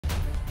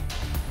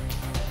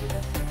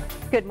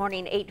Good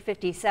morning,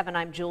 8:57.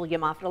 I'm Julia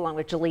Moffitt along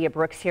with Jalea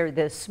Brooks here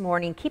this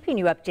morning, keeping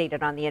you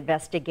updated on the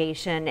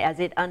investigation as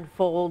it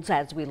unfolds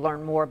as we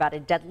learn more about a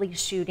deadly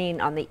shooting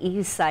on the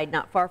east side,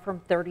 not far from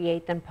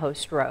 38th and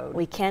Post Road.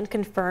 We can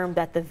confirm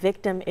that the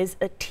victim is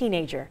a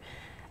teenager.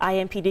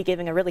 IMPD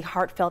giving a really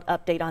heartfelt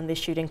update on this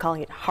shooting,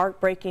 calling it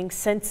heartbreaking,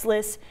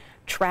 senseless,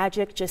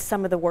 tragic, just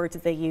some of the words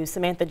that they use.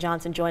 Samantha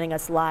Johnson joining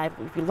us live.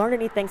 If you learned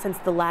anything since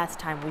the last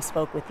time we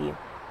spoke with you.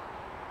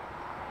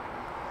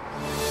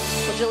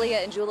 Well, Julia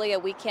and Julia,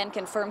 we can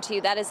confirm to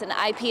you that is an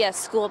IPS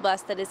school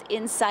bus that is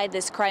inside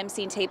this crime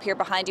scene tape here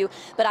behind you.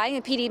 But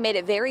IMPD made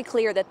it very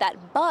clear that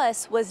that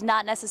bus was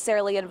not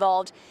necessarily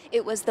involved.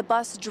 It was the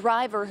bus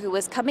driver who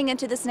was coming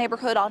into this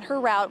neighborhood on her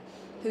route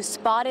who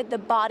spotted the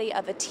body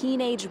of a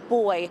teenage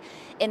boy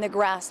in the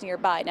grass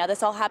nearby. Now,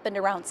 this all happened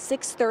around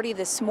 6:30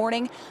 this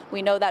morning.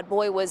 We know that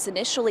boy was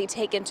initially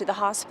taken to the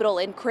hospital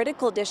in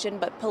critical condition,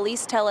 but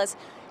police tell us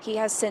he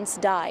has since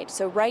died.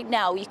 So right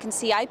now you can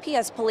see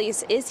IPS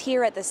police is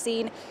here at the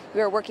scene.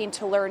 We are working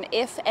to learn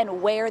if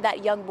and where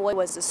that young boy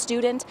was a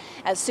student.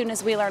 As soon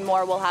as we learn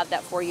more, we'll have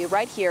that for you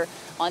right here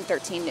on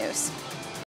 13 News.